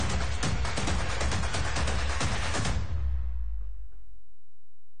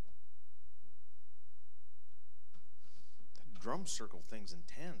drum circle thing's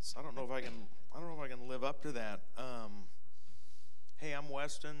intense. I don't know if I can live up to that. Hey, I'm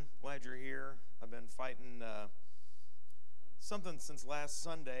Weston. Glad you're here. I've been fighting something since last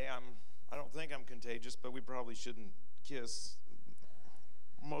Sunday. I don't think I'm contagious, but we probably shouldn't kiss.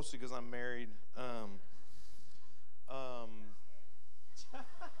 Mostly because I'm married.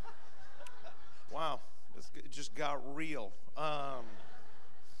 Wow, it just got real.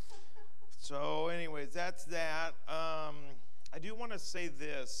 So anyways, that's that. I do want to say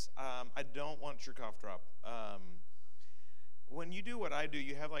this. I don't want your cough drop. When you do what I do,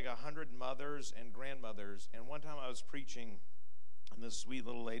 you have like 100 mothers and grandmothers. And one time I was preaching, and this sweet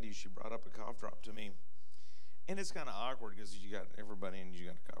little lady, she brought up a cough drop to me. And it's kind of awkward because you got everybody and you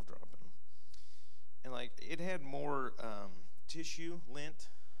got a cough drop. And like, it had more tissue, lint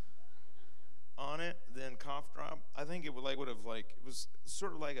on it than cough drop. I think it would have it was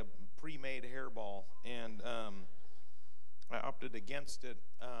sort of like a pre-made hairball, and I opted against it.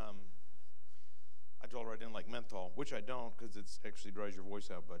 I told her I didn't like menthol, which I don't because it actually dries your voice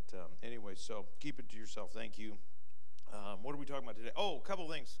out. But anyway, so keep it to yourself. Thank you. What are we talking about today? Oh, a couple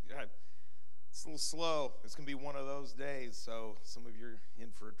things. God, it's a little slow. It's going to be one of those days, so some of you are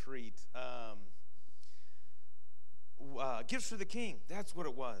in for a treat. Gifts for the King. That's what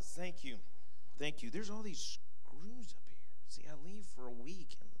it was. Thank you. Thank you. There's all these screws up here. See, I leave for a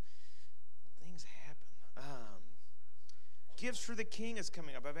week, and things happen. Gifts for the King is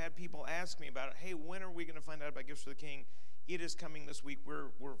coming up. I've had people ask me about it. Hey, when are we going to find out about Gifts for the King? It is coming this week. We're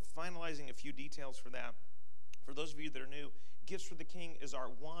finalizing a few details for that. For those of you that are new, Gifts for the King is our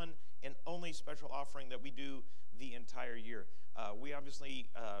one and only special offering that we do the entire year. We obviously,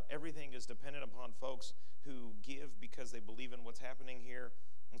 everything is dependent upon folks who give because they believe in what's happening here.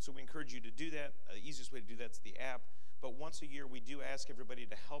 And so we encourage you to do that. The easiest way to do that is the app. But once a year, we do ask everybody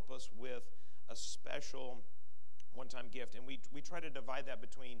to help us with a special one-time gift. And we try to divide that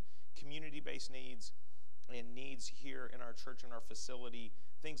between community-based needs and needs here in our church and our facility,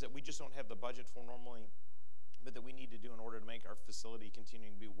 things that we just don't have the budget for normally, but that we need to do in order to make our facility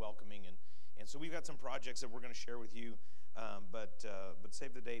continuing to be welcoming. And so we've got some projects that we're going to share with you, but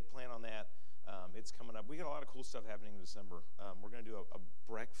save the date, plan on that. It's coming up. We got a lot of cool stuff happening in December. We're going to do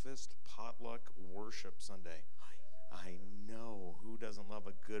a breakfast potluck worship Sunday. I know, who doesn't love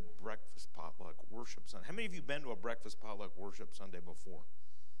a good breakfast potluck worship Sunday? How many of you been to a breakfast potluck worship Sunday before?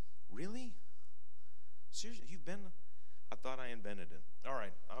 Really? Seriously, you've been? I thought I invented it. All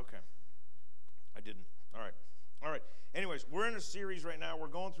right, okay. I didn't. All right. Anyways, we're in a series right now. We're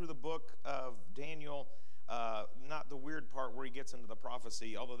going through the book of Daniel, not the weird part where he gets into the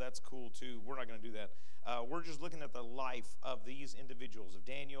prophecy, although that's cool too. We're not going to do that. We're just looking at the life of these individuals, of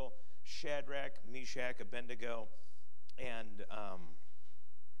Daniel, Shadrach, Meshach, Abednego, and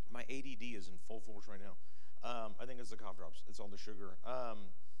my ADD is in full force right now. I think it's the cough drops. It's all the sugar. Wow.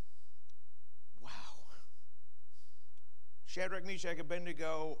 Shadrach, Meshach,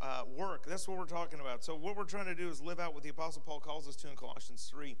 Abednego, work. That's what we're talking about. So what we're trying to do is live out what the Apostle Paul calls us to in Colossians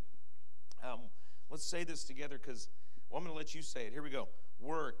 3. Let's say this together because, well, I'm going to let you say it. Here we go.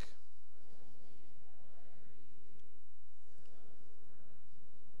 Work.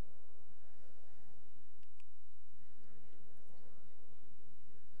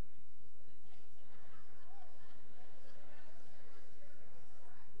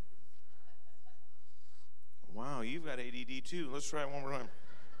 Wow, you've got ADD too. Let's try it one more time.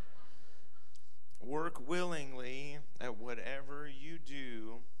 Work willingly at whatever you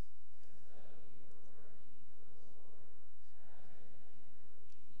do.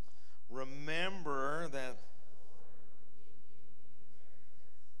 Remember that.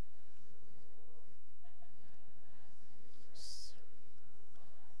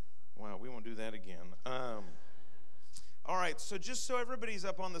 Wow, we won't do that again. All right, so just so everybody's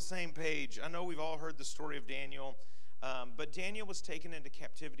up on the same page, I know we've all heard the story of Daniel, but Daniel was taken into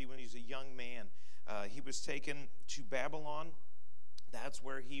captivity when he was a young man. He was taken to Babylon. That's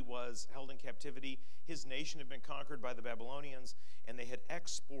where he was held in captivity. His nation had been conquered by the Babylonians, and they had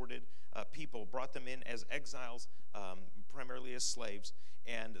exported people, brought them in as exiles, primarily as slaves,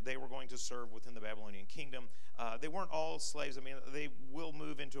 and they were going to serve within the Babylonian kingdom. They weren't all slaves. I mean, they will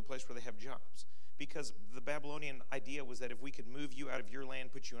move into a place where they have jobs, because the Babylonian idea was that if we could move you out of your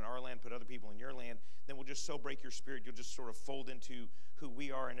land, put you in our land, put other people in your land, then we'll just so break your spirit, you'll just sort of fold into who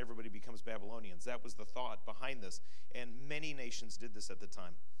we are and everybody becomes Babylonians. That was the thought behind this, and many nations did this at the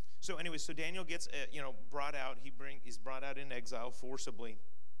time. So anyway, so Daniel gets brought out. He's brought out in exile forcibly,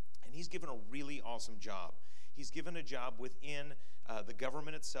 and he's given a really awesome job. He's given a job within the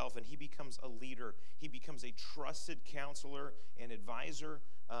government itself, and he becomes a leader. He becomes a trusted counselor and advisor,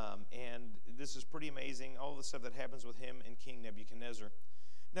 and this is pretty amazing, all the stuff that happens with him and King Nebuchadnezzar.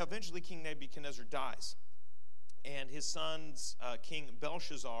 Now, eventually, King Nebuchadnezzar dies, and his son's King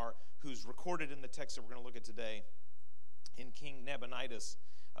Belshazzar, who's recorded in the text that we're going to look at today, and King Nabonidus,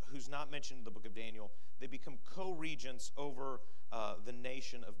 who's not mentioned in the book of Daniel, they become co-regents over the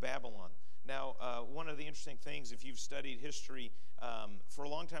nation of Babylon. Now, one of the interesting things, if you've studied history, for a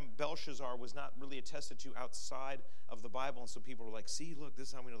long time, Belshazzar was not really attested to outside of the Bible, and so people were like, see, look, this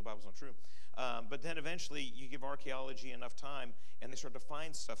is how we know the Bible's not true. But then eventually, you give archaeology enough time, and they start to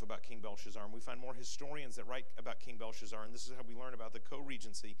find stuff about King Belshazzar, and we find more historians that write about King Belshazzar, and this is how we learn about the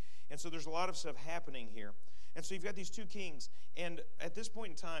co-regency. And so there's a lot of stuff happening here. And so you've got these two kings, and at this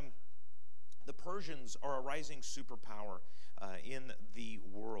point in time, the Persians are a rising superpower in the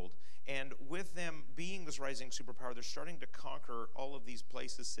world. And with them being this rising superpower, they're starting to conquer all of these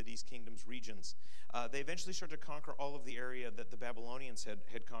places, cities, kingdoms, regions. They eventually start to conquer all of the area that the Babylonians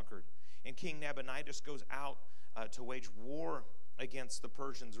had conquered. And King Nabonidus goes out to wage war against the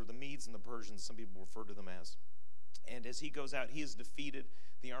Persians, or the Medes and the Persians, some people refer to them as. And as he goes out, he is defeated,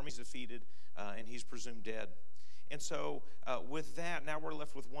 the army's defeated, and he's presumed dead. And so with that, now we're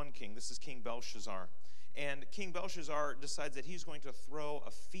left with one king. This is King Belshazzar. And King Belshazzar decides that he's going to throw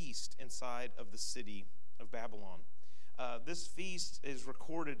a feast inside of the city of Babylon. This feast is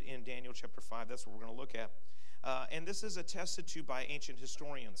recorded in Daniel chapter 5. That's what we're going to look at. And this is attested to by ancient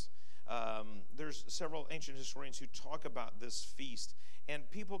historians. There's several ancient historians who talk about this feast. And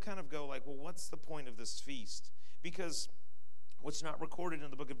people kind of go like, well, what's the point of this feast? Because what's not recorded in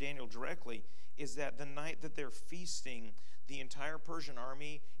the book of Daniel directly is that the night that they're feasting, the entire Persian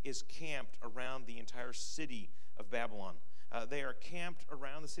army is camped around the entire city of Babylon. They are camped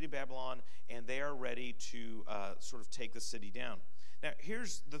around the city of Babylon, and they are ready to sort of take the city down. Now,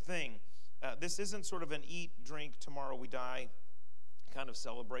 here's the thing. This isn't sort of an eat, drink, tomorrow we die kind of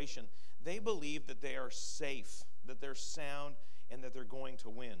celebration. They believe that they are safe, that they're sound, and that they're going to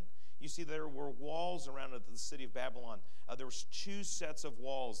win. You see, there were walls around the city of Babylon. There was two sets of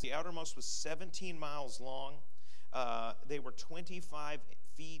walls. The outermost was 17 miles long. They were 25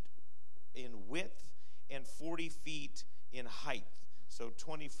 feet in width and 40 feet in height. So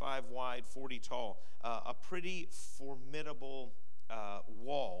 25 wide, 40 tall. A pretty formidable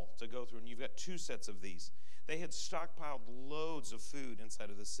wall to go through. And you've got two sets of these. They had stockpiled loads of food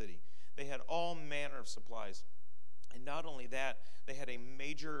inside of the city. They had all manner of supplies. And not only that, they had a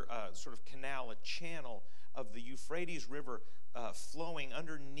major sort of canal, a channel of the Euphrates River flowing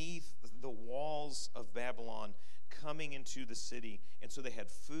underneath the walls of Babylon, coming into the city. And so they had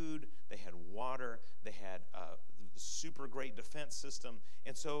food, they had water, they had a super great defense system.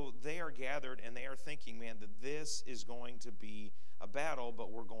 And so they are gathered and they are thinking, man, that this is going to be a battle, but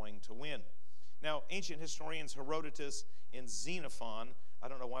we're going to win. Now, ancient historians Herodotus and Xenophon, I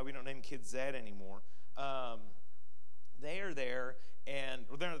don't know why we don't name kids that anymore, they are there, and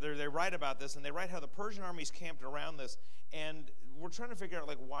they write about this, and they write how the Persian armies camped around this, and we're trying to figure out,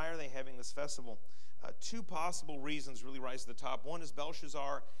 like, why are they having this festival? Two possible reasons really rise to the top. One is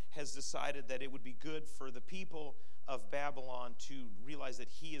Belshazzar has decided that it would be good for the people of Babylon to realize that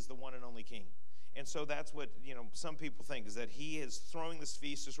he is the one and only king. And so that's what, some people think, is that he is throwing this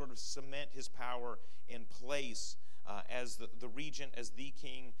feast to sort of cement his power in place as the regent, as the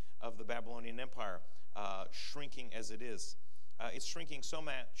king of the Babylonian Empire. Shrinking as it is. It's shrinking so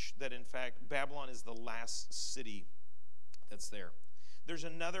much that, in fact, Babylon is the last city that's there. There's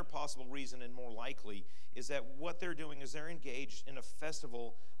another possible reason, and more likely, is that what they're doing is they're engaged in a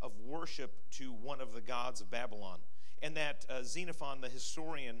festival of worship to one of the gods of Babylon. And that Xenophon, the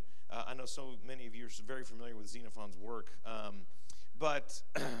historian, I know so many of you are very familiar with Xenophon's work, but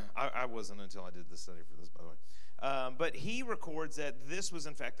I wasn't until I did the study for this, by the way. But he records that this was,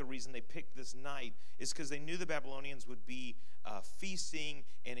 in fact, the reason they picked this night is because they knew the Babylonians would be feasting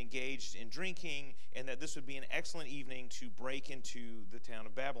and engaged in drinking, and that this would be an excellent evening to break into the town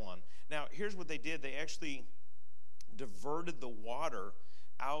of Babylon. Now, here's what they did. They actually diverted the water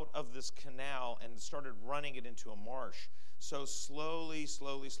out of this canal and started running it into a marsh. So slowly,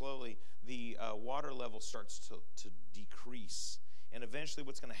 the water level starts to decrease. And eventually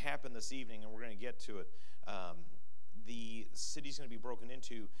what's going to happen this evening, and we're going to get to it, the city's going to be broken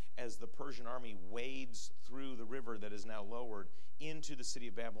into as the Persian army wades through the river that is now lowered into the city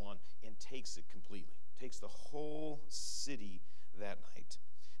of Babylon and takes it completely, takes the whole city that night.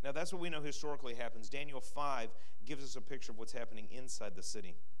 Now, that's what we know historically happens. Daniel 5 gives us a picture of what's happening inside the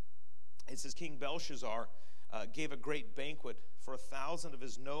city. It says King Belshazzar gave a great banquet for 1,000 of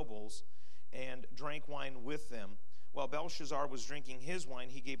his nobles and drank wine with them. While Belshazzar was drinking his wine,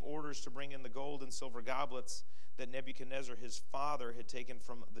 he gave orders to bring in the gold and silver goblets that Nebuchadnezzar, his father, had taken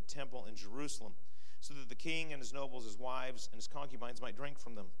from the temple in Jerusalem, so that the king and his nobles, his wives, and his concubines might drink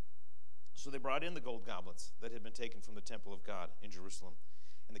from them. So they brought in the gold goblets that had been taken from the temple of God in Jerusalem.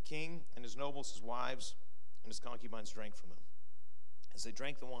 And the king and his nobles, his wives, and his concubines drank from them. As they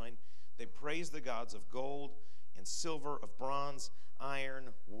drank the wine, they praised the gods of gold and silver, of bronze, iron,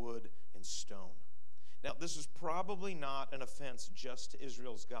 wood, and stone. Now, this is probably not an offense just to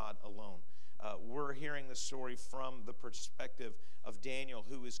Israel's God alone. We're hearing this story from the perspective of Daniel,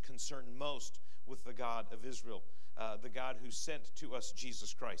 who is concerned most with the God of Israel, the God who sent to us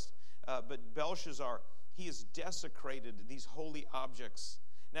Jesus Christ. But Belshazzar, he has desecrated these holy objects.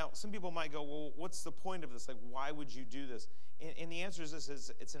 Now, some people might go, well, what's the point of this? Like, why would you do this? And the answer is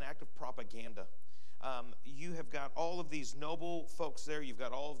this: it's an act of propaganda. You have got all of these noble folks there. You've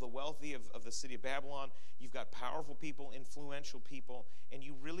got all of the wealthy of the city of Babylon. You've got powerful people, influential people, and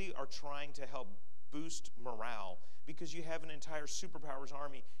you really are trying to help boost morale because you have an entire superpowers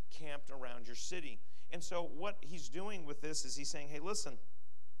army camped around your city. And so what he's doing with this is he's saying, hey, listen,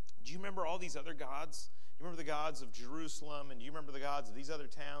 do you remember all these other gods? You remember the gods of Jerusalem, and do you remember the gods of these other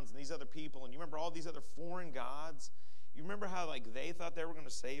towns and these other people, and you remember all these other foreign gods? You remember how like they thought they were going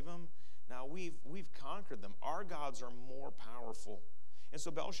to save them? Now we've conquered them. Our gods are more powerful. And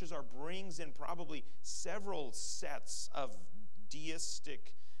so Belshazzar brings in probably several sets of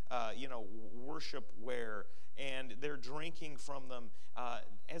deistic worshipware, and they're drinking from them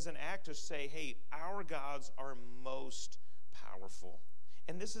as an act to say, hey, our gods are most powerful.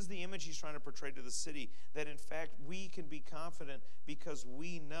 And this is the image he's trying to portray to the city, that in fact we can be confident because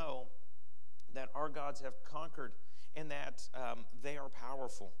we know that our gods have conquered and that they are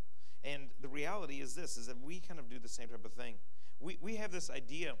powerful. And the reality is this, is that we kind of do the same type of thing. We have this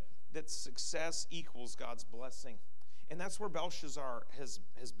idea that success equals God's blessing. And that's where Belshazzar has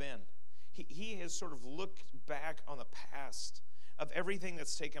been. He has sort of looked back on the past of everything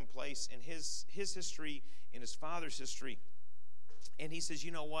that's taken place in his history, in his father's history. And he says,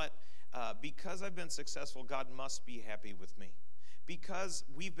 you know what? Because I've been successful, God must be happy with me. Because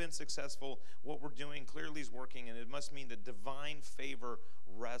we've been successful, what we're doing clearly is working, and it must mean that divine favor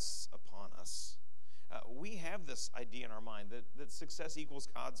rests upon us. We have this idea in our mind that success equals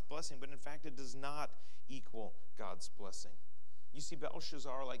God's blessing, but in fact it does not equal God's blessing. You see,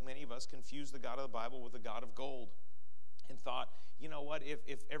 Belshazzar, like many of us, confused the God of the Bible with the God of gold and thought, you know what,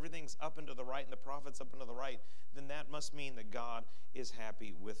 if everything's up and to the right and the prophet's up and to the right, then that must mean that God is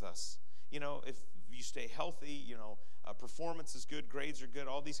happy with us. You know, if you stay healthy, performance is good, grades are good,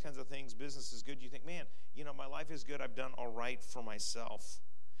 all these kinds of things, business is good, you think, man, my life is good, I've done all right for myself.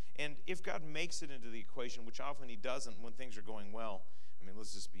 And if God makes it into the equation, which often he doesn't when things are going well, I mean,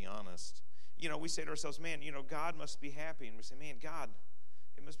 let's just be honest. We say to ourselves, man, God must be happy. And we say, man, God,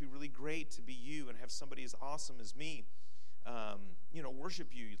 it must be really great to be you and have somebody as awesome as me, worship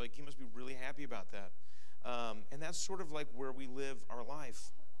you. Like, you must be really happy about that. And that's sort of like where we live our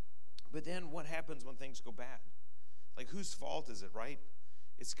life. But then what happens when things go bad? Like, whose fault is it, right?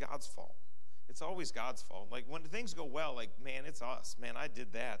 It's God's fault. It's always God's fault. Like, when things go well, like, man, it's us. Man, I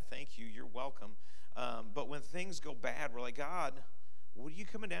did that. Thank you. You're welcome. But when things go bad, we're like, God, what are you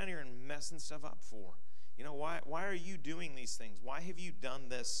coming down here and messing stuff up for? Why are you doing these things? Why have you done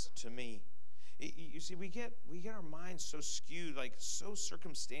this to me? You see, we get our minds so skewed, like so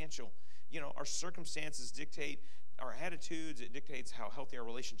circumstantial. Our circumstances dictate our attitudes. It dictates how healthy our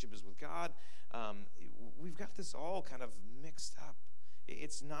relationship is with God. We've got this all kind of mixed up.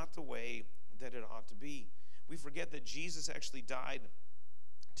 It's not the way that it ought to be. We forget that Jesus actually died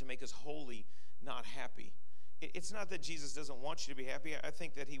to make us holy, not happy. It's not that Jesus doesn't want you to be happy. I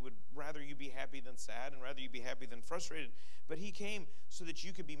think that he would rather you be happy than sad and rather you be happy than frustrated. But he came so that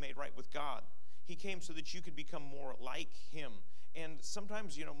you could be made right with God. He came so that you could become more like him. And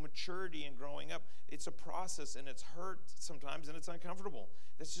sometimes, maturity and growing up, it's a process and it's hurt sometimes and it's uncomfortable.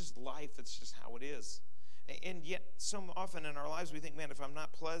 That's just life. That's just how it is. And yet, so often in our lives, we think, man, if I'm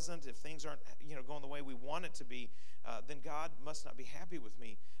not pleasant, if things aren't, going the way we want it to be, then God must not be happy with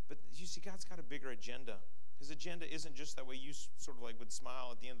me. But you see, God's got a bigger agenda. His agenda isn't just that way you sort of like would smile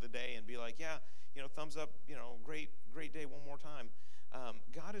at the end of the day and be like, yeah, thumbs up, great day one more time.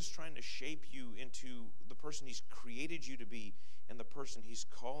 God is trying to shape you into the person he's created you to be and the person he's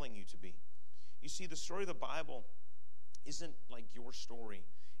calling you to be. You see, the story of the Bible isn't like your story.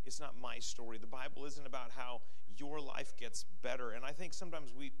 It's not my story. The Bible isn't about how your life gets better. And I think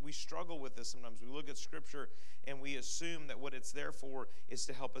sometimes we struggle with this. Sometimes we look at Scripture and we assume that what it's there for is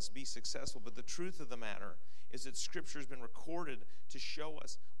to help us be successful. But the truth of the matter is that Scripture has been recorded to show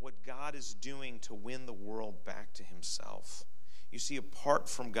us what God is doing to win the world back to himself. You see, apart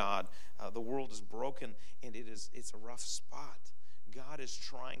from God, the world is broken, and it's a rough spot. God is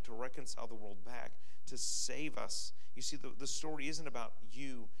trying to reconcile the world back, to save us. You see, the story isn't about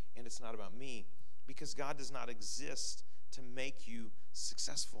you, and it's not about me, because God does not exist to make you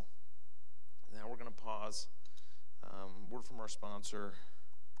successful. Now we're going to pause. Word from our sponsor,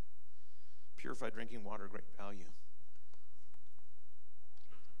 Purified Drinking Water, great value.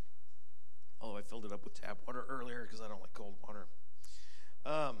 Although I filled it up with tap water earlier because I don't like cold water.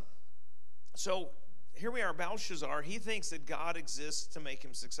 So here we are, Belshazzar. He thinks that God exists to make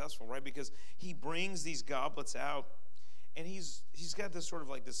him successful, right? Because he brings these goblets out, and he's got this sort of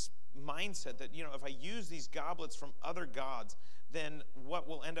like this mindset that, if I use these goblets from other gods, then what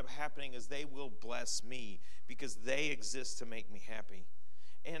will end up happening is they will bless me because they exist to make me happy.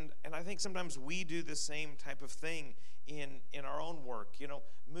 And I think sometimes we do the same type of thing in our own work.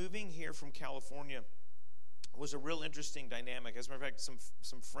 Moving here from California was a real interesting dynamic. As a matter of fact,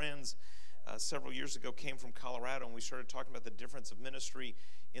 some friends several years ago came from Colorado, and we started talking about the difference of ministry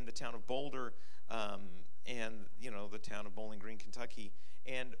in the town of Boulder and the town of Bowling Green, Kentucky.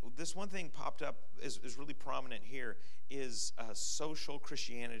 And this one thing popped up is really prominent here is social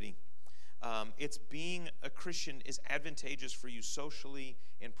Christianity. It's being a Christian is advantageous for you socially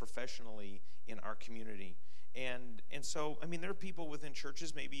and professionally in our community. And so, there are people within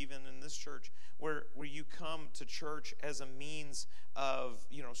churches, maybe even in this church, where you come to church as a means of,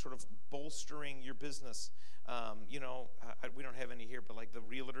 sort of bolstering your business. We don't have any here, but like the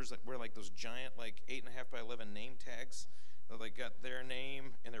realtors that wear like those giant, like 8.5 by 11 name tags. They got their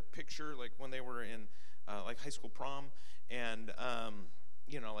name and their picture, like when they were in like high school prom, and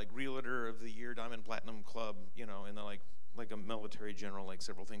like Realtor of the Year, Diamond Platinum Club, and then like a military general, like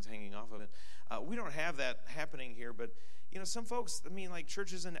several things hanging off of it. We don't have that happening here, but some folks, like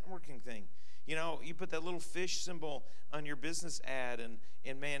church is a networking thing. You put that little fish symbol on your business ad,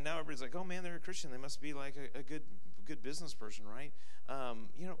 and man, now everybody's like, oh man, they're a Christian. They must be like a good business person, right?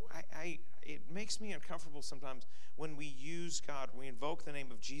 It makes me uncomfortable sometimes when we use God, we invoke the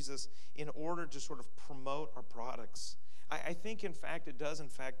name of Jesus in order to sort of promote our products. I think, in fact, it does,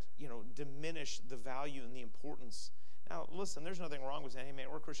 diminish the value and the importance. Now, listen, there's nothing wrong with saying, hey, man,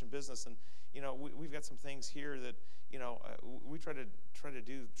 we're a Christian business, and, we've got some things here that, we try to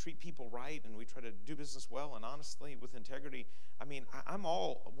treat people right, and we try to do business well and honestly with integrity. I'm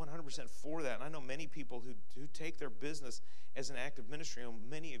all 100% for that, and I know many people who take their business as an act of ministry, and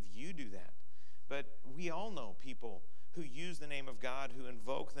many of you do that. But we all know people who use the name of God, who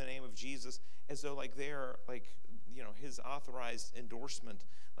invoke the name of Jesus as though like they are like, his authorized endorsement,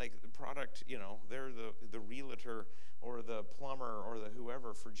 like the product, they're the realtor or the plumber or the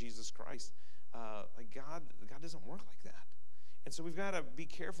whoever for Jesus Christ. Like God doesn't work like that. And so we've got to be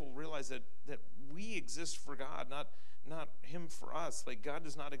careful, realize that we exist for God, not him for us. Like God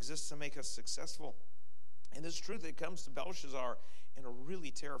does not exist to make us successful. And this truth, it comes to Belshazzar in a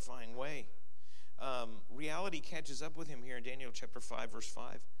really terrifying way. Reality catches up with him here in Daniel chapter 5, verse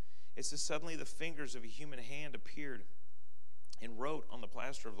 5. It says, suddenly the fingers of a human hand appeared and wrote on the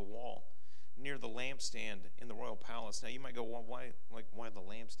plaster of the wall near the lampstand in the royal palace. Now you might go, well, why the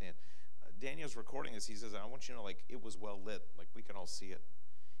lampstand? Daniel's recording this. He says, I want you to know, like, it was well lit. Like, we could all see it.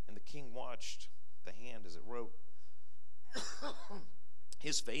 And the king watched the hand as it wrote.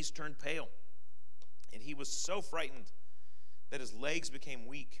 His face turned pale, and he was so frightened that his legs became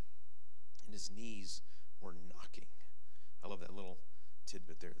weak and his knees were knocking. I love that little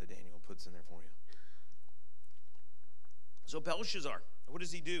tidbit there that Daniel puts in there for you. So Belshazzar, what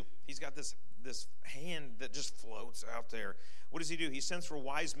does he do? He's got this hand that just floats out there. What does he do? He sends for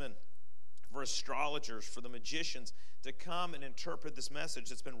wise men, for astrologers, for the magicians to come and interpret this message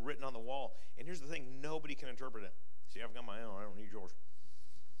that's been written on the wall. And here's the thing, nobody can interpret it. See, I've got my own, I don't need yours.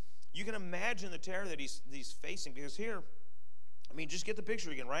 You can imagine the terror that he's facing, because here, just get the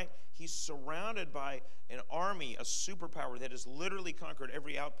picture again, right? He's surrounded by an army, a superpower that has literally conquered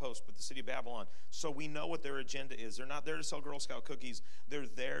every outpost but the city of Babylon. So we know what their agenda is. They're not there to sell Girl Scout cookies. They're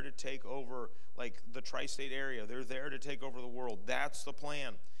there to take over, like, the tri-state area. They're there to take over the world. That's the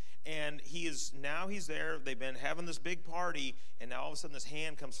plan. And he's there. They've been having this big party, and now all of a sudden this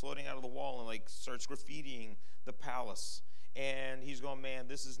hand comes floating out of the wall and, like, starts graffitiing the palace. And he's going, man,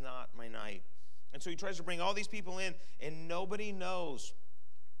 this is not my night. And so he tries to bring all these people in, and nobody knows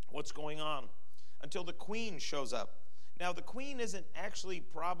what's going on until the queen shows up. Now, the queen isn't actually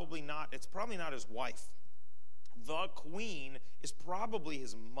it's probably not his wife. The queen is probably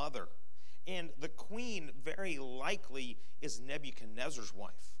his mother. And the queen very likely is Nebuchadnezzar's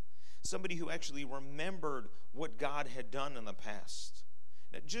wife, somebody who actually remembered what God had done in the past.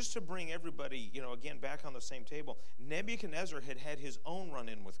 Now, just to bring everybody, again, back on the same table, Nebuchadnezzar had his own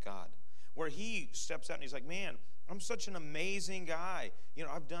run-in with God, where he steps out and he's like, man, I'm such an amazing guy.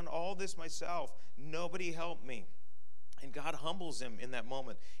 I've done all this myself. Nobody helped me. And God humbles him in that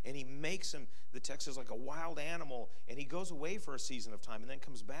moment, and he makes him, the text is like a wild animal, and he goes away for a season of time and then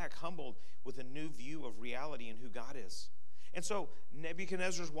comes back humbled with a new view of reality and who God is. And so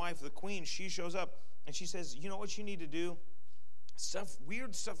Nebuchadnezzar's wife, the queen, she shows up, and she says, you know what you need to do?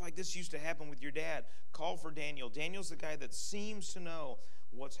 Weird stuff like this used to happen with your dad. Call for Daniel. Daniel's the guy that seems to know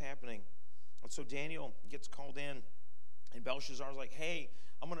what's happening. And so Daniel gets called in, and Belshazzar's like, hey,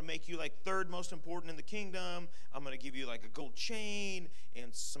 I'm going to make you like third most important in the kingdom. I'm going to give you like a gold chain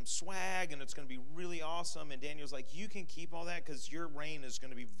and some swag, and it's going to be really awesome. And Daniel's like, you can keep all that because your reign is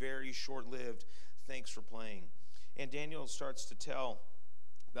going to be very short-lived. Thanks for playing. And Daniel starts to tell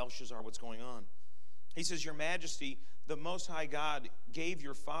Belshazzar what's going on. He says, Your Majesty, the Most High God gave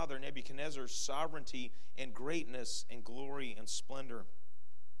your father Nebuchadnezzar sovereignty and greatness and glory and splendor.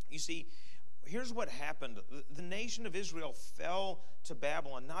 You see, here's what happened. The nation of Israel fell to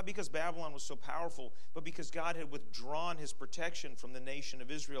Babylon, not because Babylon was so powerful, but because God had withdrawn his protection from the nation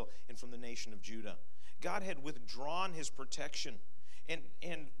of Israel and from the nation of Judah. God had withdrawn his protection.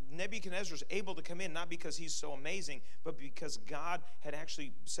 And Nebuchadnezzar's able to come in, not because he's so amazing, but because God had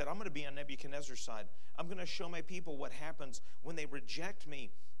actually said, I'm going to be on Nebuchadnezzar's side. I'm going to show my people what happens when they reject me,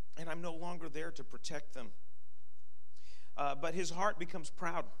 and I'm no longer there to protect them. But his heart becomes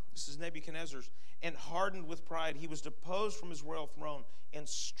proud. This is Nebuchadnezzar's. And hardened with pride, he was deposed from his royal throne and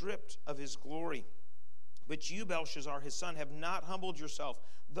stripped of his glory. But you, Belshazzar, his son, have not humbled yourself,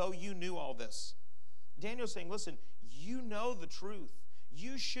 though you knew all this. Daniel's saying, listen, you know the truth.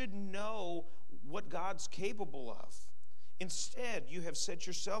 You should know what God's capable of. Instead, you have set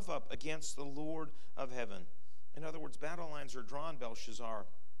yourself up against the Lord of heaven. In other words, battle lines are drawn, Belshazzar,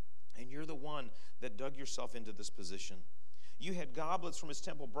 and you're the one that dug yourself into this position. You had goblets from his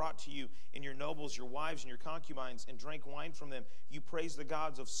temple brought to you, and your nobles, your wives, and your concubines, and drank wine from them. You praised the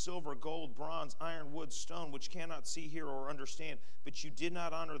gods of silver, gold, bronze, iron, wood, stone, which cannot see, hear, or understand. But you did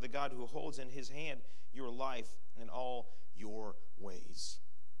not honor the God who holds in his hand your life and all your ways.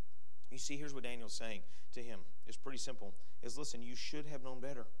 You see, here's what Daniel's saying to him. It's pretty simple. Listen, you should have known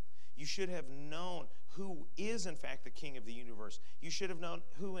better. You should have known who is, in fact, the king of the universe. You should have known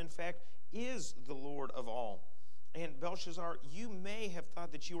who, in fact, is the Lord of all. And Belshazzar, you may have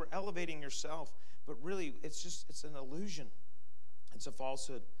thought that you were elevating yourself, but really it's an illusion. It's a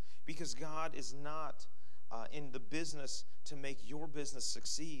falsehood, because God is not in the business to make your business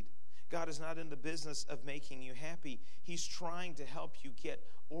succeed. God is not in the business of making you happy. He's trying to help you get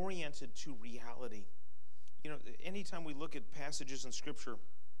oriented to reality. Anytime we look at passages in Scripture,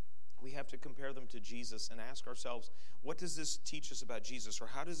 we have to compare them to Jesus and ask ourselves, what does this teach us about Jesus? Or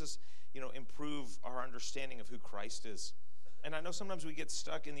how does this, improve our understanding of who Christ is? And I know sometimes we get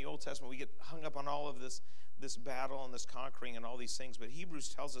stuck in the Old Testament. We get hung up on all of this battle and this conquering and all these things. But Hebrews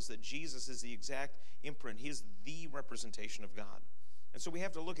tells us that Jesus is the exact imprint. He is the representation of God. And so we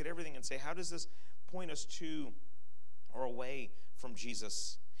have to look at everything and say, how does this point us to or away from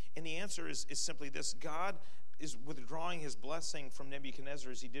Jesus? And the answer is simply this. God is withdrawing his blessing from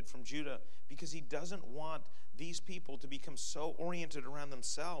Nebuchadnezzar as he did from Judah, because he doesn't want these people to become so oriented around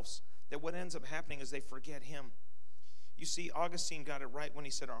themselves that what ends up happening is they forget him. You see, Augustine got it right when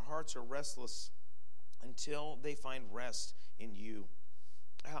he said our hearts are restless until they find rest in you.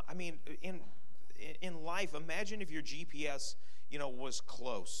 In life, imagine if your GPS, was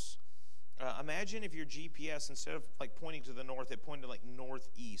close. Imagine if your GPS, instead of like pointing to the north, it pointed like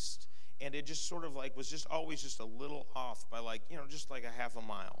northeast. And it just sort of like was just always just a little off by just like a half a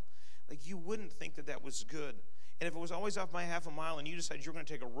mile. Like, you wouldn't think that was good. And if it was always off by half a mile and you decided you're going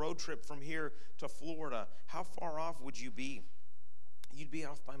to take a road trip from here to Florida, how far off would you be? You'd be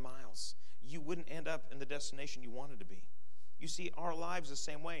off by miles. You wouldn't end up in the destination you wanted to be. You see, our lives the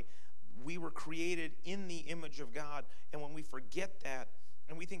same way. We were created in the image of God. And when we forget that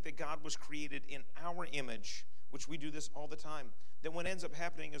and we think that God was created in our image, which we do this all the time, then what ends up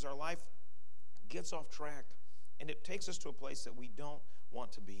happening is our life gets off track and it takes us to a place that we don't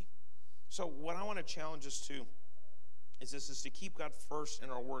want to be. So what I want to challenge us to is to keep God first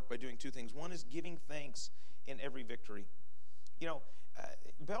in our work by doing two things. One is giving thanks in every victory.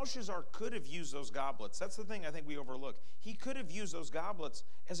 Belshazzar could have used those goblets. That's the thing I think we overlook. He could have used those goblets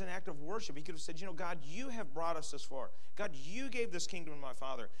as an act of worship. He could have said, God, you have brought us this far. God, you gave this kingdom to my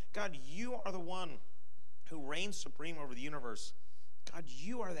father. God, you are the one who reigns supreme over the universe. God,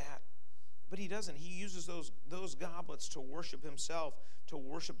 you are that. But he doesn't. He uses those goblets to worship himself, to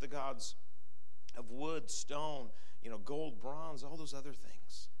worship the gods of wood, stone, gold, bronze, all those other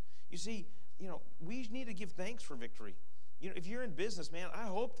things. You see, we need to give thanks for victory. If you're in business, man, I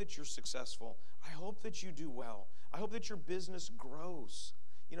hope that you're successful. I hope that you do well. I hope that your business grows.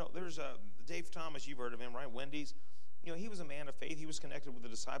 There's Dave Thomas, you've heard of him, right? Wendy's. He was a man of faith. He was connected with the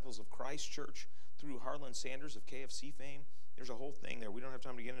disciples of Christ Church through Harlan Sanders of KFC fame. There's a whole thing there. We don't have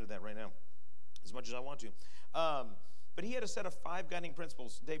time to get into that right now, as much as I want to. But he had a set of 5 guiding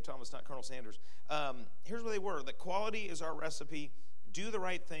principles. Dave Thomas, not Colonel Sanders. Here's what they were. That quality is our recipe. Do the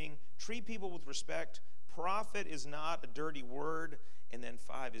right thing. Treat people with respect. Profit is not a dirty word. And then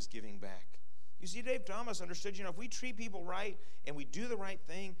 5 is giving back. You see, Dave Thomas understood, if we treat people right and we do the right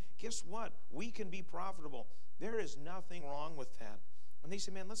thing, guess what? We can be profitable. There is nothing wrong with that. And they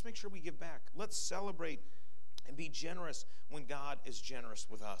say, man, let's make sure we give back. Let's celebrate and be generous when God is generous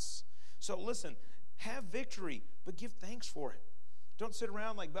with us. So listen, have victory, but give thanks for it. Don't sit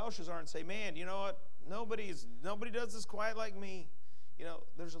around like Belshazzar and say, man, you know what? Nobody does this quite like me.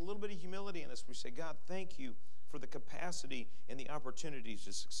 There's a little bit of humility in this. We say, God, thank you for the capacity and the opportunities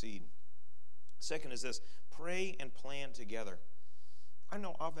to succeed. Second is this, pray and plan together. I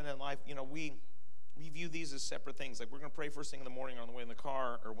know often in life, we view these as separate things. Like we're going to pray first thing in the morning on the way in the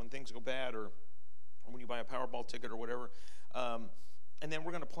car, or when things go bad, or when you buy a Powerball ticket or whatever. And then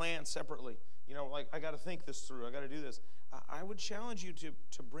we're going to plan separately. Like I got to think this through. I got to do this. I would challenge you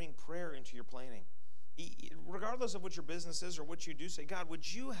to bring prayer into your planning. Regardless of what your business is or what you do, say, God,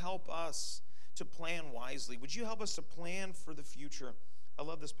 would you help us to plan wisely? Would you help us to plan for the future? I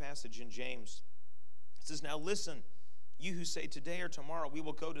love this passage in James. It says, now listen, you who say today or tomorrow we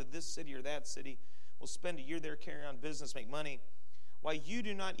will go to this city or that city, we'll spend a year there, carry on business, make money, while you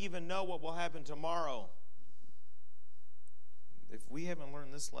do not even know what will happen tomorrow. If we haven't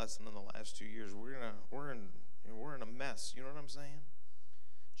learned this lesson in the last 2 years, we're in a mess. You know what I'm saying?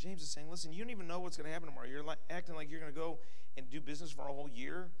 James is saying, listen, you don't even know what's going to happen tomorrow. You're acting like you're going to go and do business for a whole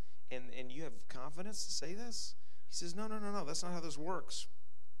year, and you have confidence to say this? He says, no, that's not how this works.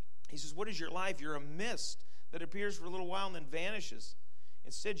 He says, what is your life? You're a mist that appears for a little while and then vanishes.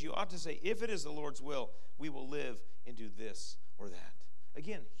 Instead, you ought to say, if it is the Lord's will, we will live and do this or that.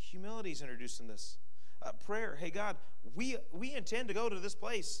 Again, humility is introduced in this. Prayer, hey God, we intend to go to this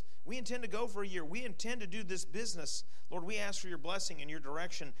place. We intend to go for a year. We intend to do this business. Lord, we ask for your blessing and your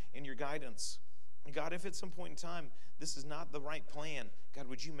direction and your guidance. And God, if at some point in time this is not the right plan, God,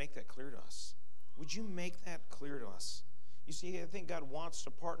 would you make that clear to us? Would you make that clear to us? You see, I think God wants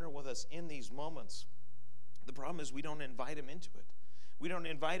to partner with us in these moments. The problem is we don't invite him into it. We don't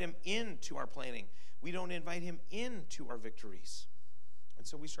invite him into our planning. We don't invite him into our victories. And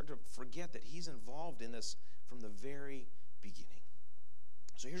so we start to forget that he's involved in this from the very beginning.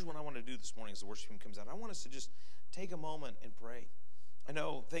 So here's what I want to do this morning as the worship team comes out. I want us to just take a moment and pray. I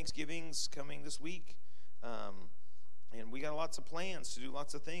know Thanksgiving's coming this week, and we got lots of plans to do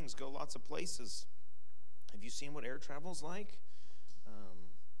lots of things, go lots of places. Have you seen what air travel's like?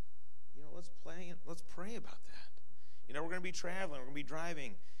 Let's pray about that. We're going to be traveling, we're going to be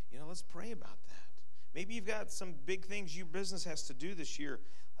driving. Let's pray about that. Maybe you've got some big things your business has to do this year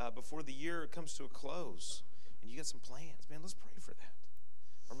before the year comes to a close, and you got some plans. Man, let's pray for that.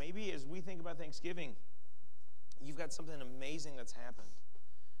 Or maybe as we think about Thanksgiving, you've got something amazing that's happened.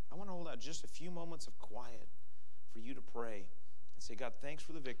 I want to hold out just a few moments of quiet for you to pray and say, God, thanks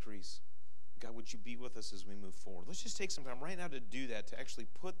for the victories. God, would you be with us as we move forward? Let's just take some time right now to do that, to actually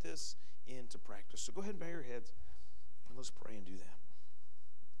put this into practice. So go ahead and bow your heads, and let's pray and do that.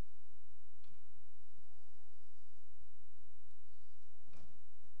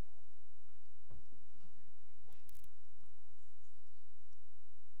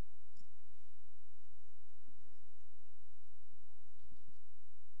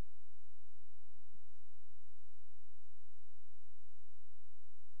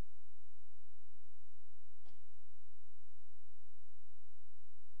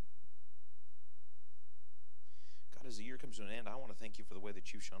 As the year comes to an end, I want to thank you for the way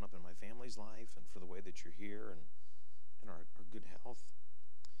that you've shown up in my family's life and for the way that you're here and our good health.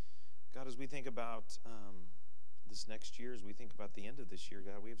 God, as we think about this next year, as we think about the end of this year,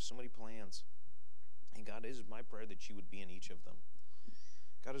 God, we have so many plans. And God, it is my prayer that you would be in each of them.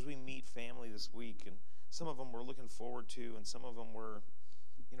 God, as we meet family this week, and some of them we're looking forward to, and some of them we're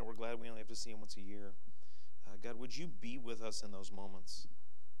glad we only have to see them once a year. God, would you be with us in those moments?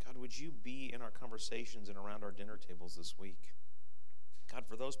 God, would you be in our conversations and around our dinner tables this week? God,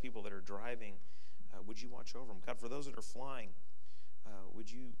 for those people that are driving, would you watch over them? God, for those that are flying,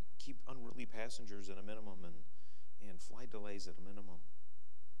 would you keep unruly passengers at a minimum and flight delays at a minimum?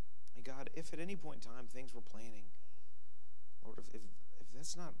 And God, if at any point in time things we're planning, Lord, if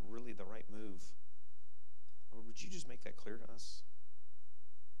that's not really the right move, Lord, would you just make that clear to us?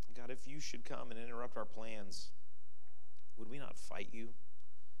 And God, if you should come and interrupt our plans, would we not fight you?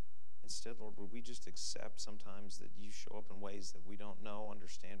 Instead, Lord, would we just accept sometimes that you show up in ways that we don't know,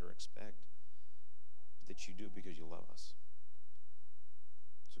 understand, or expect, but that you do it because you love us?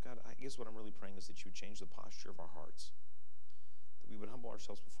 So God, I guess what I'm really praying is that you would change the posture of our hearts, that we would humble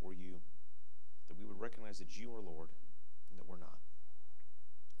ourselves before you, that we would recognize that you are Lord and that we're not.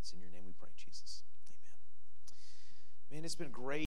 It's in your name we pray, Jesus. Amen. Man, it's been great.